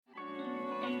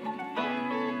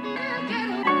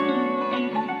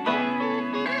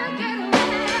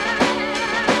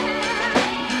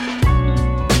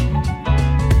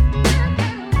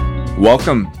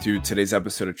Welcome to today's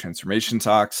episode of Transformation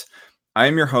Talks. I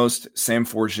am your host, Sam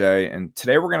Forget, and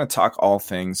today we're going to talk all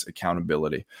things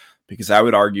accountability, because I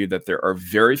would argue that there are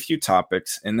very few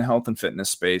topics in the health and fitness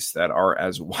space that are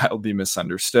as wildly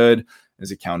misunderstood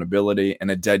as accountability, and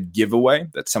a dead giveaway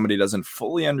that somebody doesn't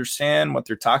fully understand what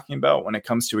they're talking about when it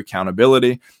comes to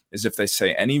accountability is if they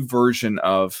say any version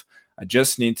of, I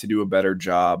just need to do a better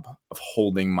job of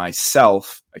holding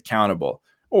myself accountable.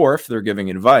 Or if they're giving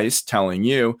advice telling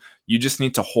you, you just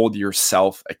need to hold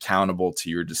yourself accountable to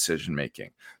your decision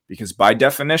making. Because by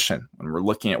definition, when we're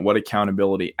looking at what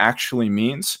accountability actually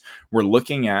means, we're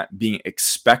looking at being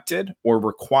expected or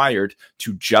required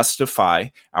to justify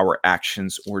our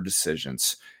actions or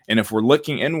decisions. And if we're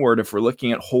looking inward, if we're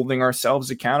looking at holding ourselves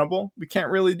accountable, we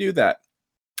can't really do that.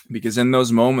 Because in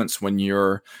those moments when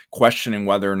you're questioning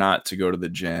whether or not to go to the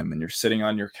gym and you're sitting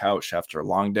on your couch after a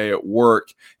long day at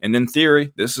work, and in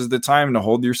theory, this is the time to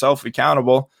hold yourself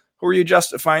accountable, who are you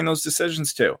justifying those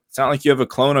decisions to? It's not like you have a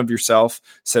clone of yourself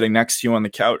sitting next to you on the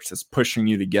couch that's pushing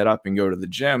you to get up and go to the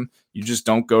gym. You just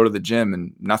don't go to the gym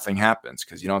and nothing happens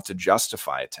because you don't have to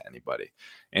justify it to anybody.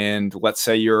 And let's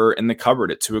say you're in the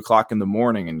cupboard at 2:00 in the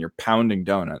morning and you're pounding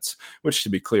donuts, which to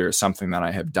be clear is something that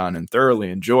I have done and thoroughly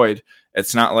enjoyed.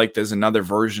 It's not like there's another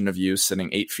version of you sitting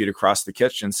 8 feet across the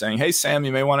kitchen saying, hey, Sam,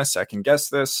 you may want to second guess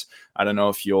this. I don't know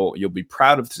if you'll be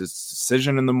proud of this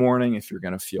decision in the morning, if you're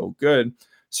going to feel good.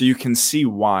 So you can see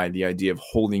why the idea of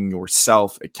holding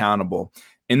yourself accountable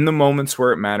in the moments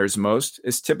where it matters most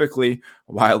is typically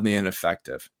wildly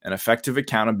ineffective. An effective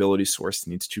accountability source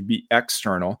needs to be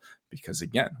external because,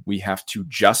 again, we have to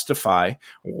justify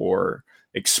or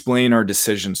explain our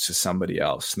decisions to somebody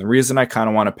else. And the reason I kind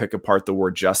of want to pick apart the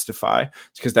word justify is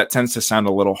because that tends to sound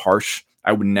a little harsh.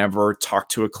 I would never talk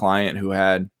to a client who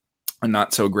had a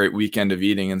not so great weekend of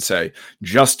eating and say,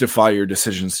 justify your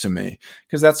decisions to me,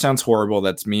 because that sounds horrible.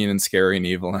 That's mean and scary and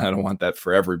evil. And I don't want that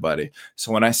for everybody.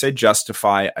 So when I say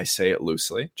justify, I say it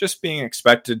loosely, just being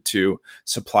expected to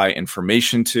supply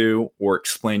information to or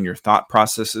explain your thought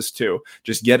processes to,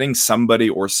 just getting somebody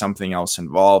or something else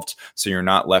involved so you're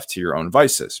not left to your own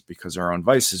vices, because our own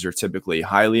vices are typically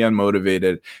highly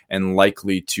unmotivated and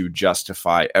likely to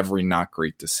justify every not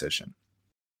great decision.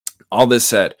 All this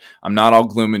said, I'm not all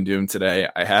gloom and doom today.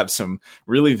 I have some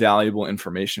really valuable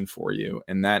information for you,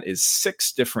 and that is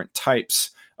 6 different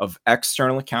types of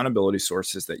external accountability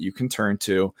sources that you can turn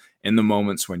to in the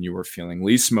moments when you are feeling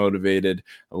least motivated,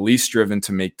 least driven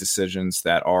to make decisions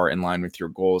that are in line with your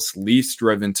goals, least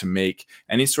driven to make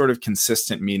any sort of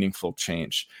consistent, meaningful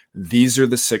change. These are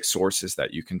the 6 sources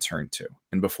that you can turn to.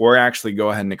 And before I actually go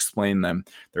ahead and explain them,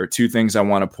 there are 2 things I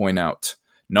want to point out.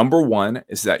 Number 1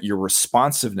 is that your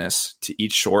responsiveness to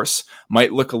each source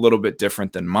might look a little bit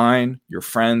different than mine, your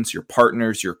friends, your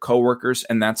partners, your coworkers,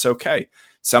 and that's okay.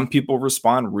 Some people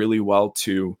respond really well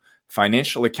to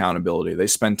financial accountability. They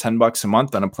spend $10 a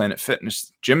month on a Planet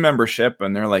Fitness gym membership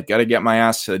and they're like, got to get my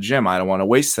ass to the gym. I don't want to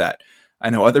waste that. I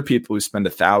know other people who spend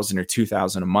 $1,000 or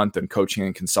 $2,000 a month in coaching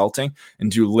and consulting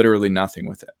and do literally nothing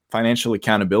with it. Financial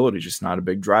accountability is just not a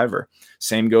big driver.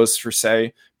 Same goes for,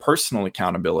 say, personal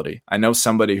accountability. I know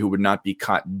somebody who would not be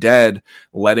caught dead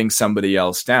letting somebody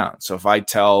else down. So if I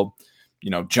tell,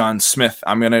 John Smith,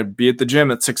 I'm going to be at the gym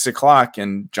at 6:00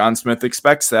 and John Smith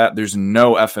expects that, there's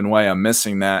no effing way I'm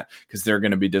missing that because they're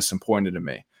going to be disappointed in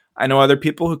me. I know other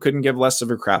people who couldn't give less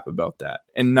of a crap about that.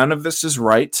 And none of this is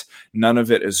right. None of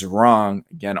it is wrong.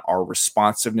 Again, our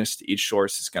responsiveness to each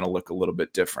source is going to look a little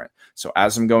bit different. So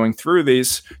as I'm going through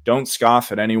these, don't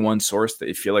scoff at any one source that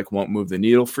you feel like won't move the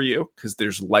needle for you, because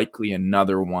there's likely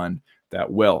another one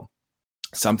that will.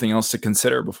 Something else to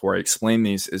consider before I explain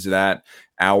these is that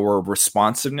our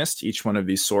responsiveness to each one of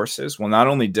these sources will not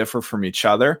only differ from each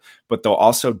other, but they'll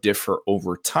also differ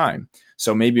over time.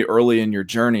 So maybe early in your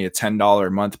journey, a $10 a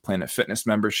month Planet Fitness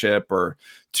membership or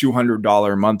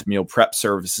 $200 a month meal prep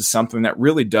service is something that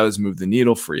really does move the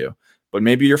needle for you. But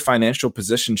maybe your financial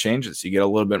position changes. You get a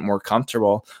little bit more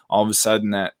comfortable. All of a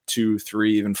sudden that 2,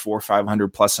 3, even 4,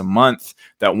 500 plus a month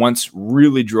that once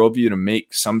really drove you to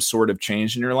make some sort of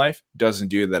change in your life doesn't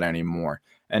do that anymore.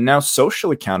 And now social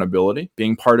accountability,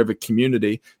 being part of a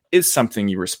community, is something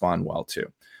you respond well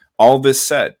to. All this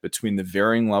said, between the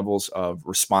varying levels of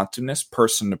responsiveness,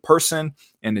 person to person,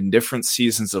 and in different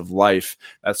seasons of life,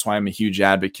 that's why I'm a huge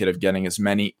advocate of getting as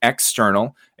many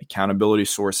external accountability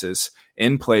sources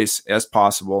in place as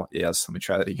possible. Yes, let me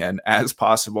try that again, as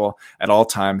possible at all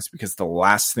times, because the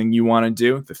last thing you want to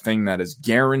do, the thing that is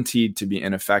guaranteed to be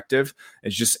ineffective,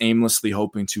 is just aimlessly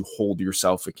hoping to hold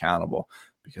yourself accountable.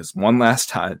 Because one last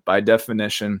time, by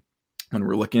definition, when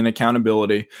we're looking at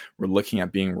accountability, we're looking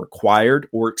at being required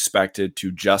or expected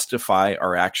to justify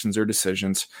our actions or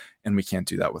decisions. and we can't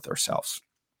do that with ourselves.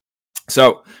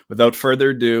 So without further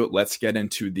ado, let's get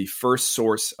into the first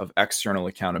source of external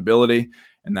accountability,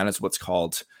 and that is what's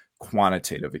called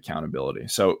quantitative accountability.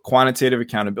 So quantitative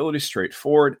accountability is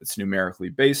straightforward. It's numerically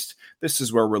based. This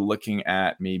is where we're looking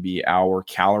at maybe our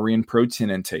calorie and protein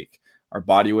intake, our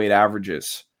body weight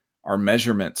averages, our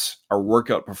measurements, our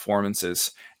workout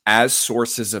performances as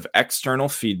sources of external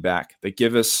feedback that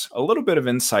give us a little bit of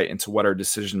insight into what our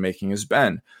decision making has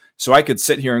been. So I could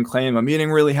sit here and claim I'm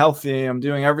eating really healthy, I'm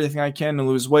doing everything I can to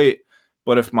lose weight,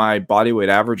 but if my body weight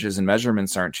averages and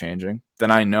measurements aren't changing,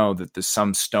 then I know that there's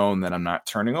some stone that I'm not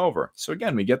turning over. So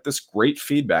again, we get this great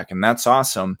feedback, and that's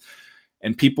awesome.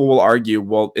 And people will argue,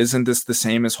 well, isn't this the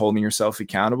same as holding yourself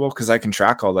accountable? Because I can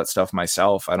track all that stuff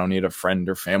myself. I don't need a friend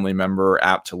or family member or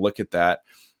app to look at that.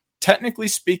 Technically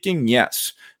speaking,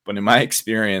 yes. But in my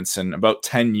experience, in about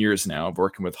 10 years now of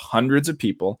working with hundreds of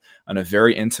people on a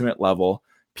very intimate level,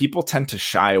 people tend to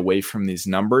shy away from these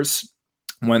numbers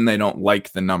when they don't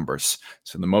like the numbers.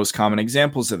 So the most common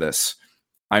examples of this,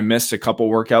 I missed a couple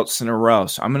workouts in a row,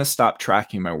 so I'm going to stop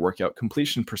tracking my workout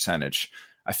completion percentage.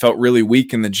 I felt really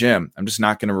weak in the gym. I'm just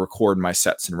not going to record my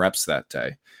sets and reps that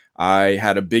day. I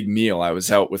had a big meal. I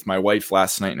was out with my wife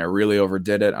last night and I really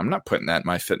overdid it. I'm not putting that in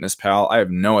MyFitnessPal. I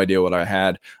have no idea what I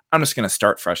had. I'm just going to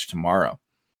start fresh tomorrow.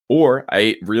 Or I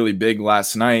ate really big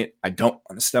last night. I don't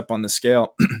want to step on the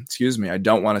scale. Excuse me. I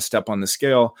don't want to step on the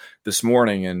scale this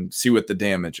morning and see what the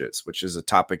damage is, which is a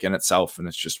topic in itself, and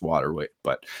it's just water weight.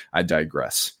 But I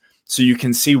digress. So you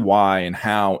can see why and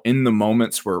how in the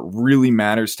moments where it really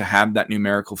matters to have that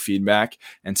numerical feedback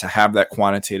and to have that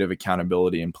quantitative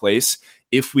accountability in place,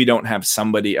 if we don't have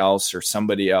somebody or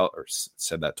something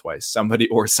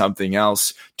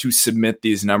else to submit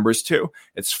these numbers to,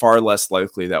 it's far less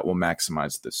likely that we'll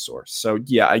maximize this source. So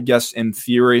yeah, I guess in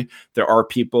theory, there are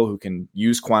people who can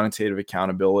use quantitative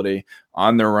accountability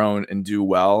on their own and do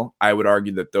well. I would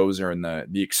argue that those are in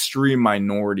the extreme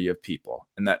minority of people,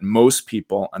 and that most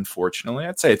people, unfortunately,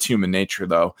 I'd say it's human nature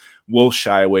though, will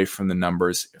shy away from the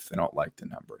numbers if they don't like the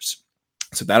numbers.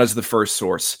 So that is the first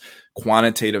source,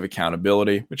 quantitative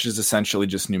accountability, which is essentially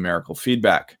just numerical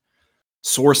feedback.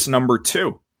 Source number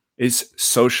 2 is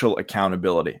social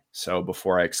accountability. So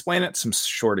before I explain it, some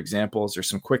short examples, or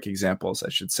some quick examples, I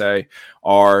should say,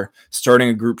 are starting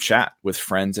a group chat with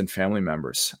friends and family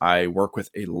members. I work with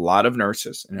a lot of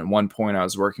nurses, and at one point I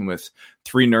was working with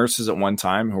 3 nurses at one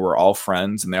time who were all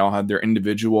friends, and they all had their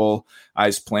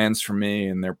individualized plans for me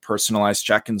and their personalized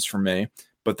check-ins for me.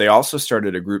 But they also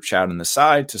started a group chat on the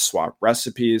side to swap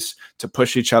recipes, to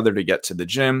push each other to get to the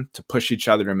gym, to push each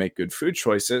other to make good food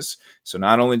choices. So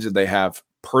not only did they have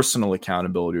personal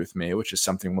accountability with me, which is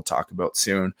something we'll talk about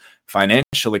soon,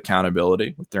 financial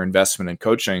accountability with their investment in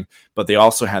coaching, but they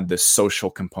also had this social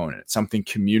component, something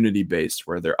community-based,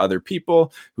 where there are other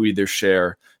people who either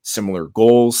share similar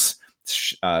goals,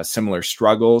 similar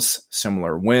struggles,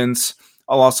 similar wins.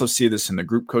 I'll also see this in the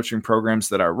group coaching programs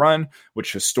that I run,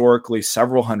 which historically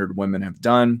several hundred women have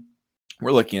done.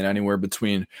 We're looking at anywhere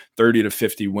between 30 to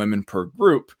 50 women per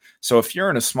group. So if you're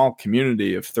in a small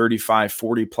community of 35,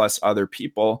 40 plus other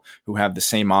people who have the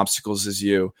same obstacles as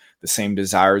you, the same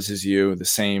desires as you, the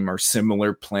same or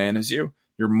similar plan as you,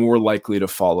 you're more likely to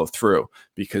follow through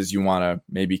because you want to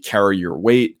maybe carry your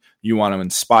weight. You want to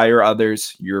inspire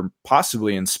others. You're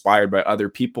possibly inspired by other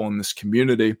people in this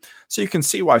community. So you can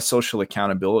see why social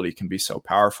accountability can be so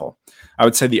powerful. I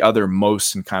would say the other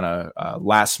most and kind of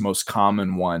last most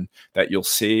common one that you'll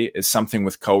see is something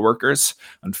with coworkers.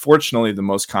 Unfortunately, the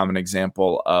most common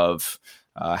example of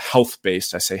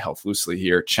health-based, I say health loosely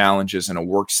here, challenges in a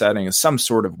work setting is some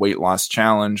sort of weight loss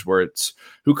challenge where it's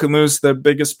who can lose the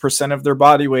biggest percent of their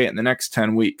body weight in the next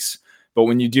 10 weeks. But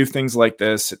when you do things like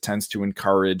this, it tends to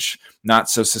encourage not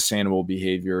so sustainable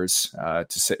behaviors, to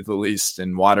say the least,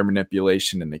 and water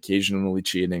manipulation and occasionally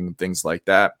cheating, things like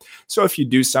that. So if you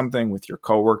do something with your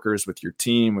coworkers, with your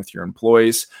team, with your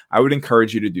employees, I would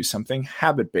encourage you to do something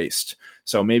habit-based.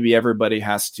 So maybe everybody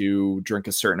has to drink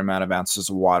a certain amount of ounces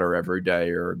of water every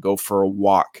day, or go for a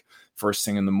walk first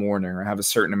thing in the morning, or have a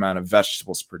certain amount of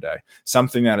vegetables per day.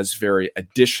 Something that is very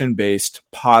addition-based,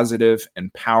 positive,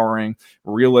 empowering,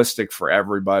 realistic for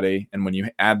everybody. And when you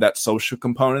add that social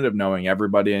component of knowing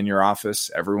everybody in your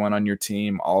office, everyone on your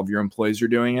team, all of your employees are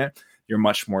doing it, you're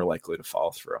much more likely to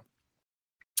follow through.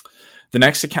 The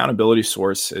next accountability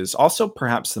source is also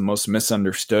perhaps the most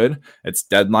misunderstood. It's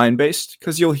deadline-based,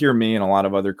 because you'll hear me and a lot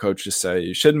of other coaches say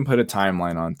you shouldn't put a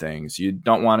timeline on things. You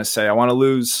don't want to say, I want to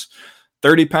lose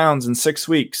 30 pounds in 6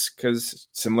 weeks, because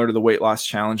similar to the weight loss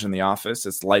challenge in the office,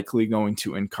 it's likely going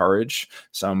to encourage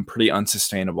some pretty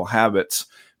unsustainable habits.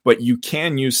 but you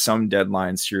can use some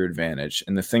deadlines to your advantage.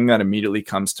 And the thing that immediately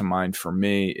comes to mind for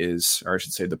me is, or I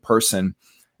should say the person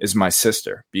is my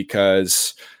sister,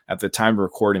 because at the time of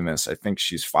recording this, I think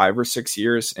she's 5 or 6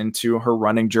 years into her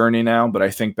running journey now. But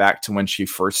I think back to when she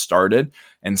first started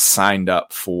and signed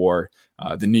up for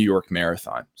the New York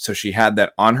Marathon. So she had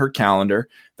that on her calendar.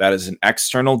 That is an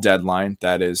external deadline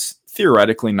that is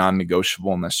theoretically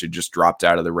non-negotiable unless you just dropped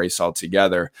out of the race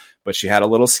altogether. But she had a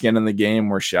little skin in the game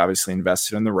where she obviously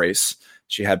invested in the race.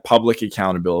 She had public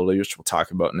accountability, which we'll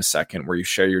talk about in a second, where you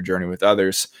share your journey with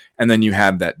others. And then you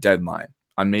have that deadline.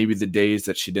 On maybe the days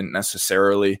that she didn't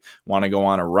necessarily want to go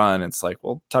on a run, it's like,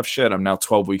 well, tough shit. I'm now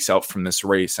 12 weeks out from this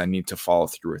race. I need to follow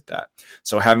through with that.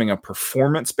 So having a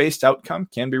performance-based outcome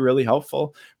can be really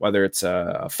helpful, whether it's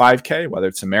a 5K, whether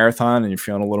it's a marathon and you're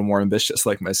feeling a little more ambitious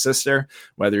like my sister,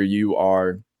 whether you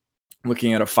are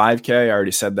looking at a 5K, I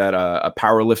already said that, a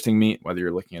powerlifting meet, whether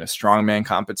you're looking at a strongman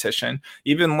competition,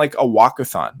 even like a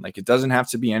walkathon. Like, it doesn't have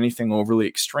to be anything overly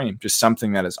extreme, just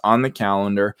something that is on the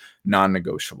calendar,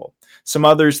 non-negotiable. Some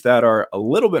others that are a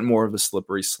little bit more of a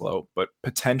slippery slope, but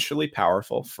potentially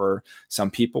powerful for some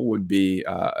people would be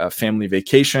a family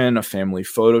vacation, a family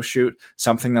photo shoot,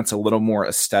 something that's a little more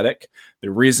aesthetic. The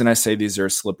reason I say these are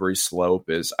a slippery slope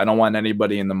is I don't want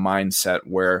anybody in the mindset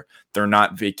where they're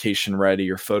not vacation ready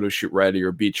or photo shoot ready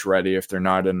or beach ready if they're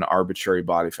not an arbitrary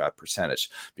body fat percentage,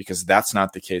 because that's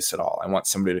not the case at all. I want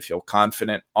somebody to feel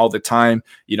confident all the time.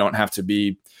 You don't have to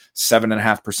be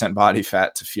 7.5% body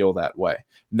fat to feel that way.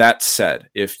 That said,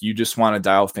 if you just want to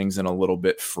dial things in a little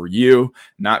bit for you,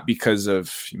 not because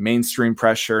of mainstream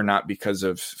pressure, not because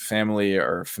of family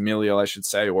or familial, I should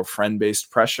say, or friend-based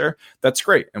pressure, that's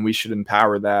great. And we should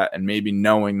empower that. And maybe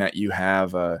knowing that you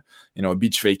have a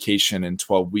beach vacation in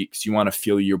 12 weeks, you want to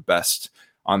feel your best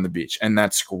on the beach. And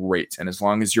that's great. And as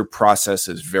long as your process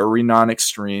is very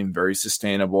non-extreme, very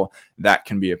sustainable, that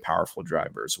can be a powerful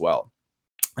driver as well.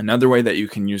 Another way that you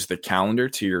can use the calendar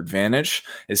to your advantage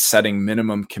is setting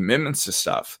minimum commitments to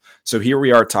stuff. So here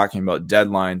we are talking about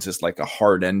deadlines as like a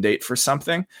hard end date for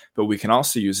something, but we can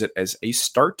also use it as a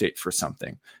start date for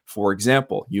something. For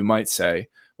example, you might say,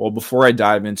 well, before I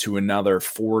dive into another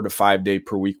 4 to 5 day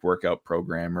per week workout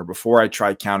program, or before I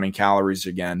try counting calories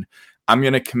again, I'm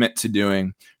going to commit to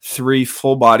doing 3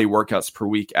 full body workouts per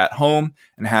week at home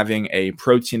and having a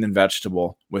protein and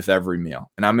vegetable with every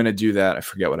meal. And I'm going to do that. I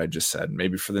forget what I just said,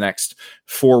 maybe for the next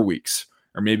 4 weeks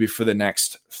or maybe for the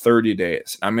next 30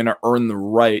 days. I'm going to earn the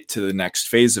right to the next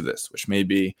phase of this, which may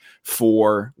be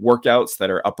 4 workouts that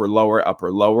are upper,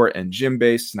 lower, and gym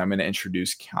based. And I'm going to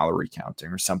introduce calorie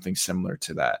counting or something similar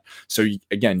to that. So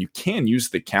again, you can use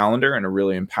the calendar in a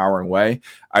really empowering way.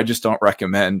 I just don't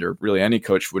recommend, or really any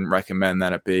coach wouldn't recommend,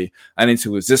 that it be, I need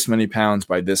to lose this many pounds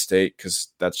by this date, because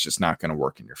that's just not going to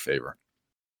work in your favor.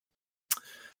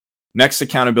 Next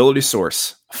accountability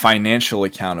source, financial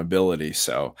accountability.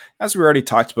 So as we already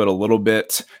talked about a little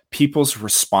bit, people's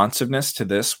responsiveness to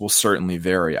this will certainly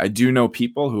vary. I do know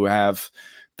people who have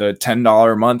the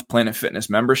 $10 a month Planet Fitness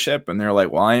membership, and they're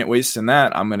like, well, I ain't wasting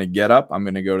that. I'm going to get up. I'm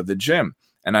going to go to the gym.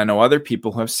 And I know other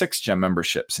people who have 6 gym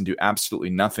memberships and do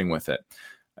absolutely nothing with it.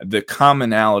 The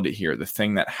commonality here, the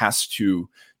thing that has to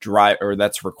drive, or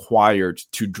that's required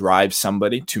to drive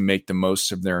somebody to make the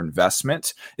most of their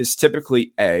investment, is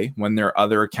typically when there are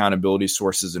other accountability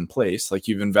sources in place, like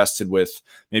you've invested with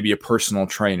maybe a personal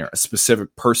trainer, a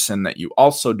specific person that you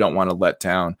also don't want to let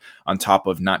down, on top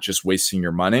of not just wasting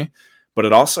your money. But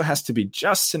it also has to be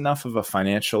just enough of a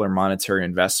financial or monetary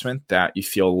investment that you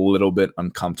feel a little bit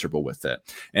uncomfortable with it.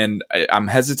 And I'm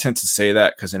hesitant to say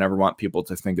that because I never want people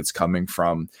to think it's coming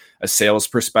from a sales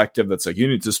perspective that's like, you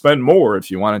need to spend more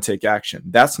if you want to take action.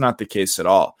 That's not the case at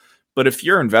all. But if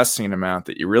you're investing an amount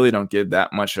that you really don't give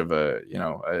that much of a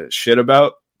shit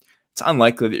about, it's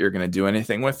unlikely that you're going to do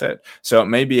anything with it. So it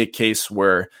may be a case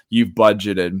where you've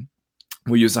budgeted,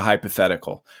 we'll use a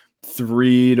hypothetical,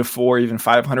 $300 to $400, even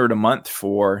 $500 a month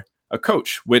for a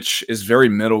coach, which is very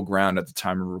middle ground at the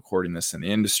time of recording this in the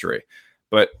industry.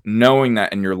 But knowing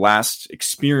that in your last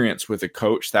experience with a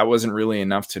coach, that wasn't really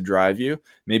enough to drive you,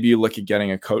 maybe you look at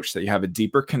getting a coach that you have a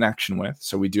deeper connection with.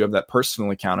 So we do have that personal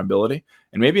accountability,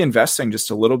 and maybe investing just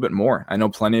a little bit more. I know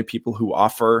plenty of people who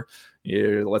offer,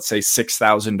 let's say,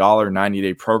 $6,000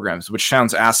 90-day programs, which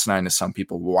sounds asinine to some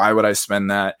people. Why would I spend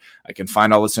that? I can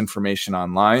find all this information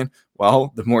online.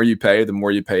 Well, the more you pay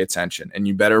attention. And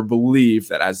you better believe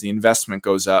that as the investment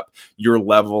goes up, your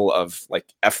level of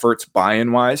effort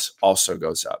buy-in wise also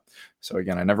goes up. So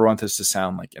again, I never want this to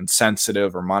sound like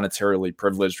insensitive or monetarily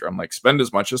privileged, or I'm like, spend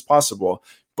as much as possible.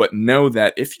 But know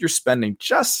that if you're spending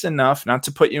just enough, not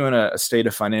to put you in a state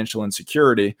of financial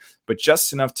insecurity, but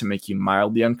just enough to make you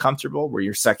mildly uncomfortable, where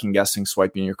you're second guessing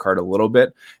swiping your card a little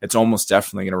bit, it's almost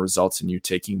definitely going to result in you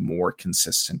taking more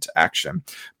consistent action.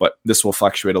 But this will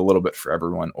fluctuate a little bit for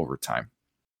everyone over time.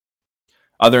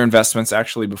 Other investments,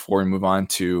 actually, before we move on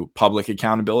to public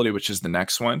accountability, which is the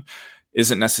next one,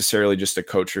 isn't necessarily just a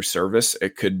coach or service.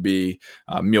 It could be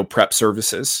meal prep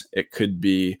services. It could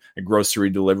be a grocery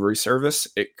delivery service.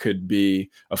 It could be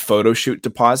a photo shoot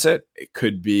deposit. It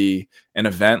could be an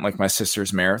event like my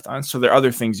sister's marathon. So there are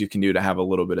other things you can do to have a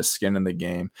little bit of skin in the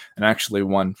game. And actually,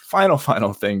 one final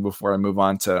thing before I move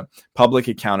on to public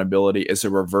accountability is a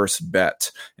reverse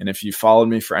bet. And if you followed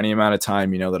me for any amount of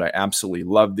time, you know that I absolutely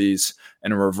love these.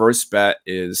 And a reverse bet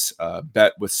is a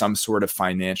bet with some sort of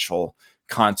financial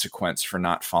consequence for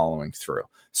not following through.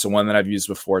 So one that I've used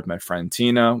before with my friend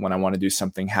Tina, when I want to do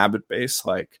something habit-based,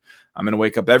 like I'm going to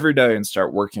wake up every day and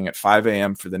start working at 5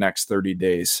 a.m. for the next 30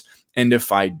 days. And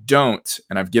if I don't,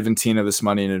 and I've given Tina this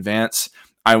money in advance,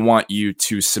 I want you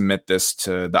to submit this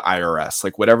to the IRS.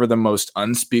 Like whatever the most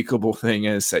unspeakable thing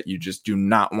is that you just do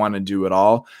not want to do at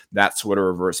all, that's what a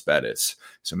reverse bet is.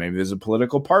 So maybe there's a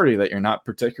political party that you're not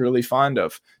particularly fond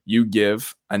of. You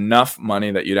give enough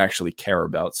money that you'd actually care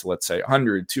about. So let's say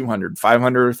 100, 200,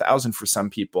 500, 1,000 for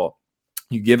some people.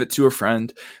 You give it to a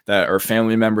friend that or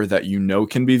family member that you know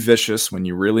can be vicious when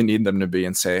you really need them to be,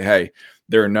 and say, hey,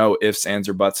 there are no ifs, ands,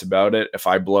 or buts about it. If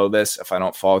I blow this, if I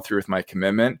don't follow through with my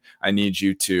commitment, I need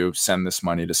you to send this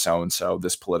money to so-and-so,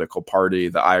 this political party,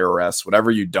 the IRS,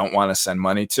 whatever you don't want to send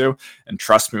money to. And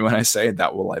trust me when I say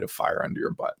that will light a fire under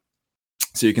your butt.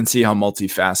 So you can see how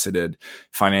multifaceted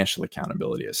financial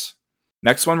accountability is.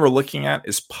 Next one we're looking at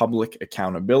is public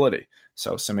accountability.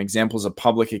 So some examples of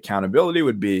public accountability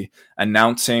would be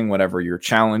announcing whatever your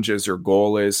challenges or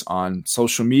goal is on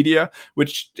social media,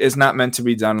 which is not meant to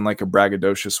be done in like a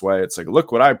braggadocious way. It's like,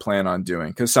 look what I plan on doing,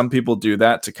 because some people do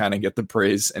that to kind of get the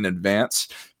praise in advance.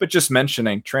 But just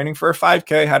mentioning training for a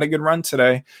 5K, had a good run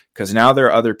today, because now there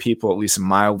are other people at least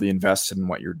mildly invested in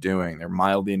what you're doing. They're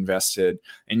mildly invested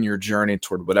in your journey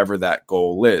toward whatever that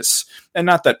goal is. And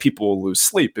not that people will lose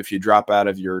sleep if you drop out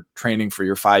of your training for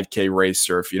your 5K race,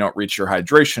 or if you don't reach your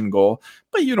hydration goal,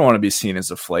 but you don't want to be seen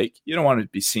as a flake. You don't want to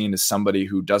be seen as somebody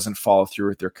who doesn't follow through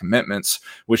with their commitments,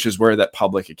 which is where that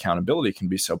public accountability can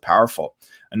be so powerful.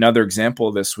 Another example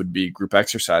of this would be group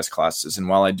exercise classes. And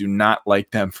while I do not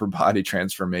like them for body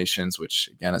transformations, which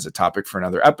again is a topic for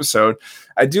another episode,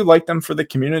 I do like them for the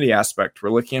community aspect. We're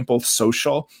looking at both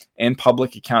social and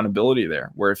public accountability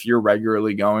there, where if you're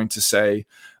regularly going to, say,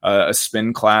 a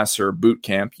spin class or boot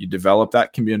camp, you develop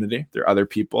that community. There are other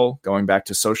people, going back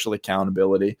to social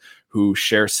accountability, who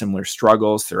share similar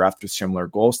struggles. They're after similar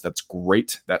goals. That's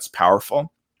great. That's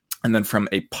powerful. And then from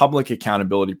a public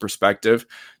accountability perspective,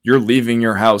 you're leaving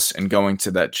your house and going to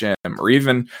that gym. Or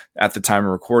even at the time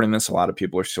of recording this, a lot of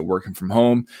people are still working from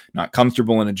home, not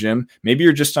comfortable in a gym. Maybe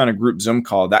you're just on a group Zoom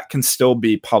call. That can still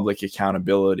be public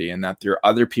accountability, and that there are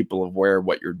other people aware of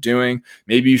what you're doing.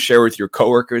 Maybe you share with your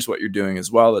coworkers what you're doing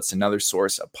as well. That's another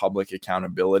source of public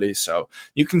accountability. So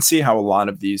you can see how a lot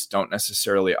of these don't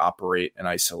necessarily operate in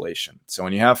isolation. So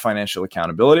when you have financial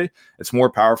accountability, it's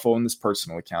more powerful than this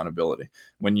personal accountability.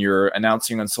 When you're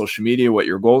announcing on social media what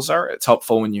your goals are, it's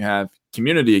helpful when you have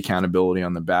community accountability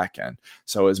on the back end.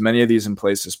 So as many of these in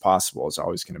place as possible is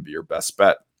always going to be your best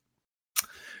bet.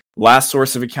 Last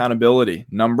source of accountability,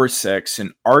 number 6,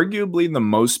 and arguably the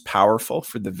most powerful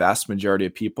for the vast majority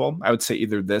of people, I would say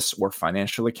either this or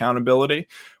financial accountability,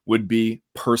 would be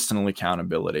personal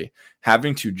accountability.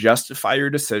 Having to justify your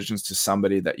decisions to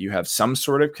somebody that you have some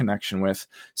sort of connection with,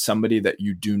 somebody that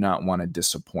you do not want to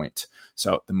disappoint.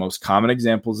 So the most common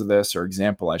examples of this, or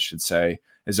example I should say,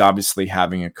 is obviously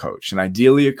having a coach, and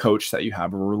ideally a coach that you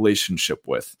have a relationship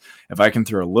with. If I can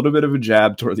throw a little bit of a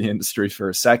jab toward the industry for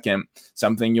a second,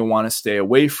 something you'll want to stay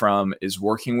away from is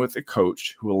working with a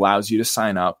coach who allows you to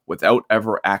sign up without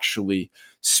ever actually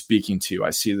speaking to you. I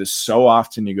see this so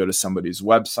often. You go to somebody's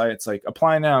website, it's like,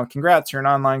 apply now, congrats, you're an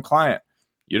online client.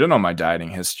 You don't know my dieting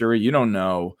history. You don't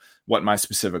know what my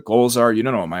specific goals are. You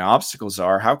don't know what my obstacles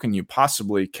are. How can you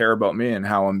possibly care about me and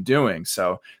how I'm doing?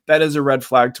 So that is a red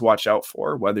flag to watch out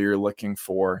for, whether you're looking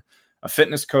for a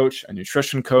fitness coach, a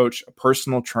nutrition coach, a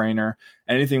personal trainer,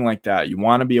 anything like that. You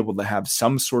want to be able to have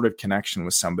some sort of connection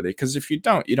with somebody, because if you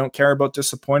don't care about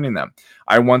disappointing them.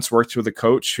 I once worked with a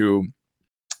coach who,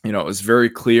 it was very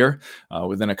clear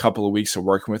within a couple of weeks of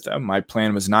working with them. My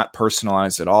plan was not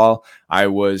personalized at all. I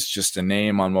was just a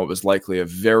name on what was likely a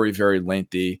very, very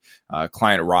lengthy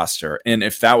client roster. And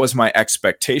if that was my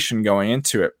expectation going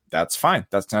into it, that's fine.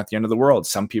 That's not the end of the world.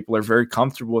 Some people are very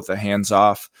comfortable with a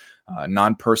hands-off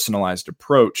non-personalized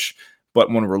approach. But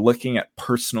when we're looking at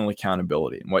personal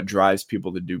accountability and what drives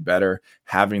people to do better,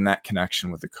 having that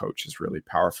connection with a coach is really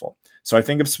powerful. So I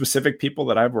think of specific people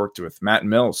that I've worked with. Matt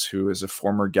Mills, who is a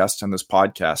former guest on this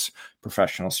podcast,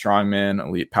 professional strongman,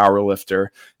 elite powerlifter,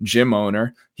 gym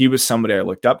owner. He was somebody I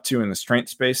looked up to in the strength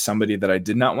space, somebody that I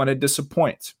did not want to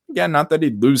disappoint. Again, not that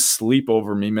he'd lose sleep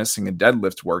over me missing a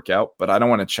deadlift workout, but I don't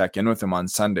want to check in with him on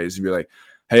Sundays and be like,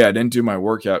 hey, I didn't do my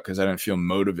workout because I didn't feel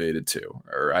motivated to,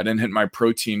 or I didn't hit my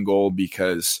protein goal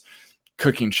because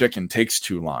cooking chicken takes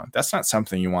too long. That's not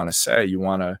something you want to say. You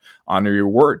want to honor your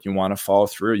word. You want to follow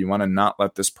through. You want to not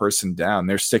let this person down.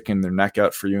 They're sticking their neck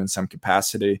out for you in some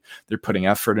capacity. They're putting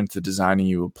effort into designing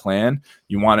you a plan.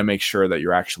 You want to make sure that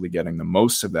you're actually getting the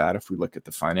most of that if we look at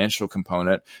the financial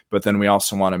component. But then we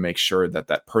also want to make sure that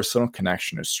that personal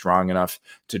connection is strong enough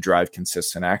to drive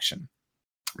consistent action.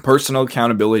 Personal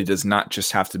accountability does not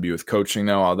just have to be with coaching,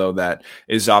 though, although that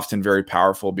is often very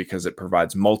powerful because it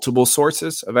provides multiple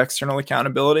sources of external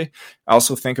accountability. I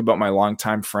also think about my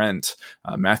longtime friend,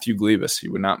 Matthew Glebus. He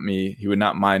would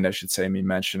not mind, I should say, me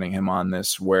mentioning him on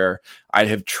this, where I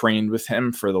have trained with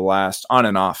him for the last on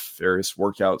and off various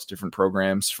workouts, different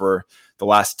programs for the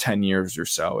last 10 years or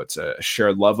so. It's a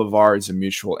shared love of ours, a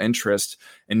mutual interest.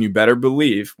 And you better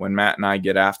believe when Matt and I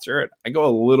get after it, I go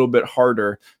a little bit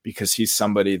harder because he's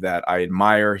somebody that I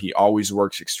admire. He always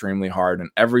works extremely hard and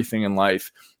everything in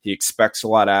life. He expects a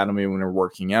lot out of me when we're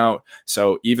working out.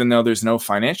 So even though there's no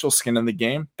financial skin in the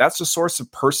game, that's a source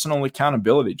of personal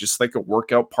accountability, just like a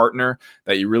workout partner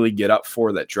that you really get up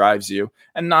for that drives you,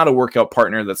 and not a workout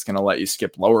partner that's going to let you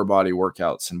skip lower body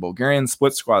workouts and Bulgarian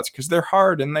split squats because they're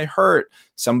hard and they hurt.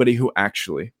 Somebody who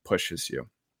actually pushes you.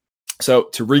 So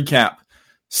to recap,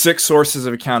 6 sources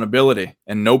of accountability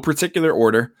in no particular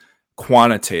order.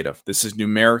 Quantitative. This is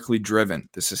numerically driven.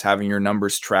 This is having your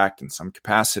numbers tracked in some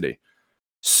capacity.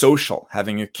 Social,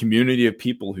 having a community of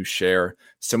people who share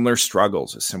similar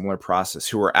struggles, a similar process,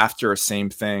 who are after the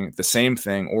same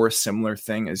thing or a similar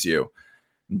thing as you.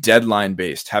 Deadline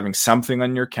based, having something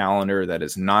on your calendar that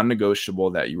is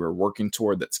non-negotiable that you are working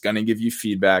toward, that's going to give you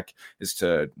feedback as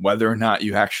to whether or not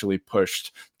you actually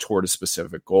pushed toward a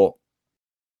specific goal.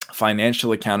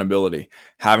 Financial accountability,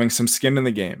 having some skin in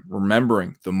the game,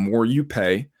 remembering the more you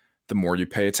pay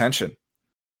attention.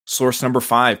 Source number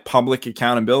 5, public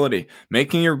accountability,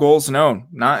 making your goals known,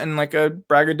 not in like a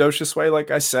braggadocious way,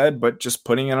 like I said, but just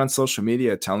putting it on social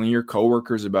media, telling your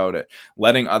coworkers about it,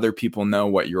 letting other people know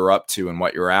what you're up to and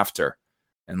what you're after.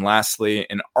 And lastly,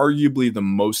 and arguably the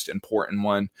most important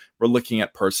one, we're looking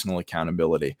at personal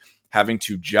accountability, having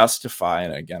to justify,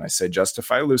 and again, I say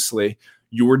justify loosely,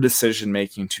 your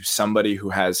decision-making to somebody who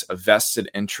has a vested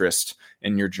interest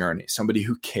in your journey, somebody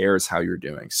who cares how you're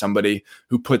doing, somebody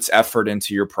who puts effort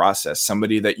into your process,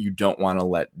 somebody that you don't want to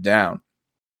let down.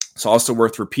 It's also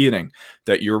worth repeating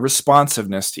that your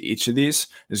responsiveness to each of these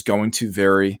is going to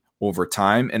vary over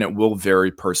time, and it will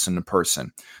vary person to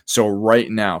person. So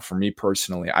right now, for me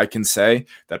personally, I can say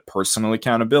that personal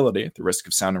accountability, at the risk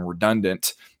of sounding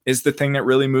redundant, is the thing that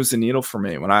really moves the needle for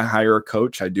me. When I hire a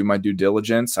coach, I do my due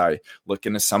diligence. I look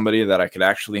into somebody that I could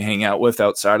actually hang out with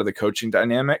outside of the coaching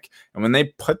dynamic. And when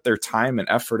they put their time and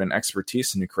effort and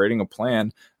expertise into creating a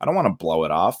plan, I don't want to blow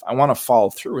it off. I want to follow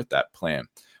through with that plan.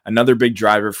 Another big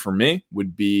driver for me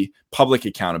would be public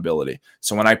accountability.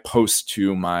 So when I post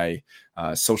to my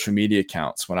social media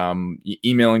accounts, when I'm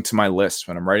emailing to my list,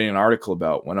 when I'm writing an article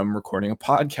about, when I'm recording a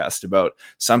podcast about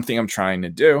something I'm trying to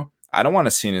do, I don't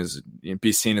want to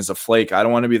be seen as a flake. I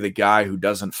don't want to be the guy who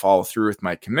doesn't follow through with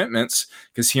my commitments,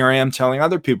 because here I am telling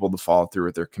other people to follow through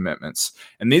with their commitments.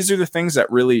 And these are the things that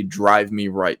really drive me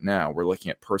right now. We're looking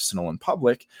at personal and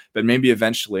public, but maybe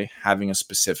eventually having a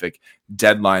specific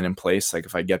deadline in place. Like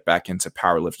if I get back into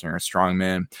powerlifting or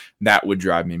strongman, that would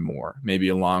drive me more, maybe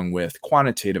along with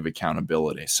quantitative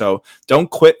accountability. So don't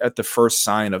quit at the first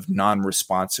sign of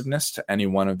non-responsiveness to any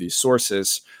one of these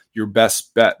sources. Your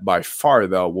best bet by far,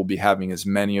 though, will be having as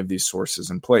many of these sources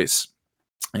in place.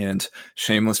 And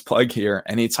shameless plug here,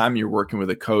 anytime you're working with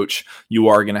a coach, you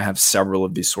are going to have several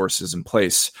of these sources in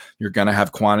place. You're going to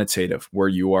have quantitative, where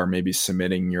you are maybe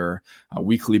submitting your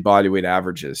weekly body weight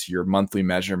averages, your monthly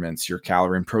measurements, your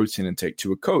calorie and protein intake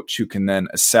to a coach who can then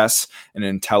assess and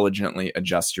intelligently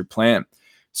adjust your plan.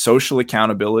 Social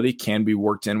accountability can be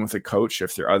worked in with a coach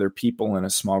if there are other people in a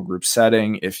small group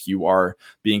setting, if you are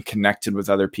being connected with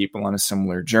other people on a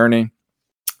similar journey.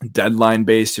 Deadline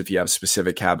based, if you have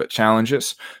specific habit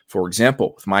challenges. For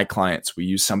example, with my clients, we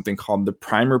use something called the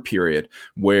primer period,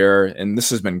 where, and this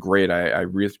has been great, I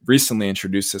recently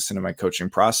introduced this into my coaching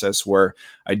process, where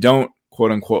I don't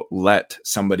quote unquote let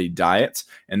somebody diet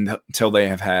until they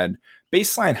have had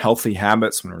baseline healthy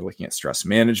habits when we're looking at stress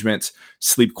management,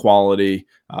 sleep quality,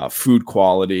 food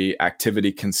quality,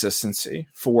 activity consistency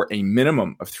for a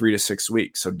minimum of 3 to 6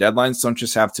 weeks. So deadlines don't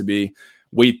just have to be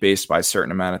weight-based by a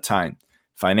certain amount of time.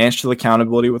 Financial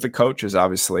accountability with a coach is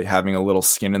obviously having a little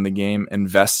skin in the game,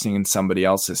 investing in somebody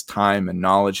else's time and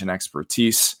knowledge and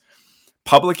expertise.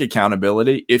 Public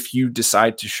accountability, if you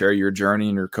decide to share your journey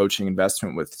and your coaching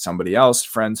investment with somebody else,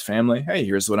 friends, family, hey,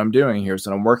 here's what I'm doing, here's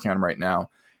what I'm working on right now.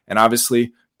 And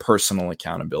obviously, personal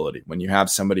accountability, when you have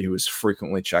somebody who is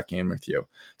frequently checking in with you.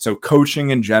 So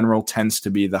coaching in general tends to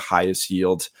be the highest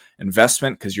yield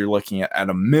investment because you're looking at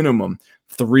a minimum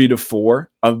 3 to 4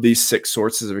 of these 6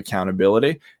 sources of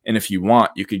accountability. And if you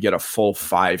want, you could get a full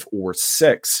 5 or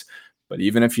 6. But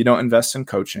even if you don't invest in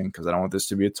coaching, because I don't want this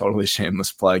to be a totally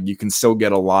shameless plug, you can still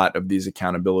get a lot of these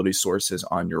accountability sources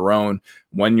on your own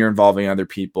when you're involving other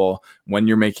people, when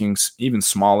you're making even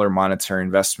smaller monetary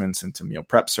investments into meal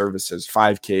prep services,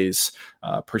 5Ks,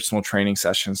 personal training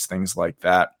sessions, things like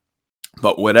that.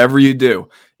 But whatever you do,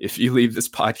 if you leave this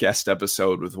podcast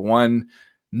episode with one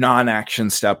non-action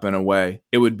step in a way,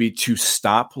 it would be to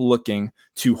stop looking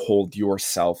to hold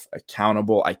yourself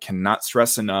accountable. I cannot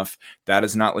stress enough, that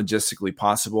is not logistically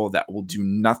possible. That will do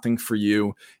nothing for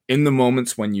you in the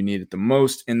moments when you need it the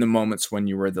most, in the moments when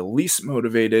you are the least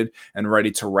motivated and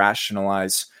ready to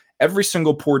rationalize every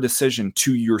single poor decision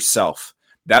to yourself.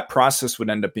 That process would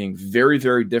end up being very,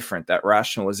 very different. That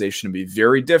rationalization would be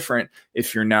very different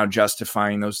if you're now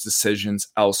justifying those decisions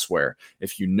elsewhere.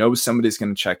 If you know somebody's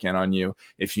going to check in on you,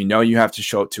 if you know you have to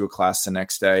show up to a class the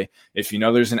next day, if you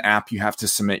know there's an app you have to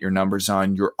submit your numbers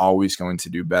on, you're always going to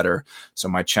do better. So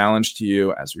my challenge to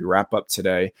you as we wrap up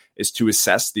today is to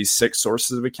assess these 6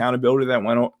 sources of accountability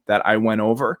that I went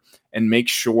over and make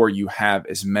sure you have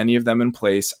as many of them in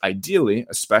place, ideally,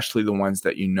 especially the ones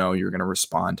that you know you're going to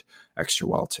respond extra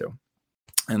well to.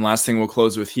 And last thing we'll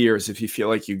close with here is if you feel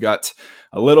like you got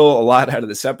a lot out of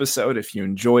this episode, if you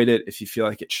enjoyed it, if you feel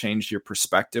like it changed your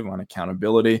perspective on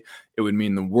accountability, it would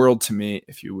mean the world to me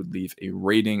if you would leave a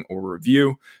rating or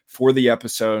review for the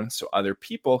episode so other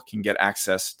people can get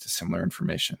access to similar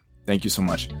information. Thank you so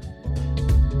much.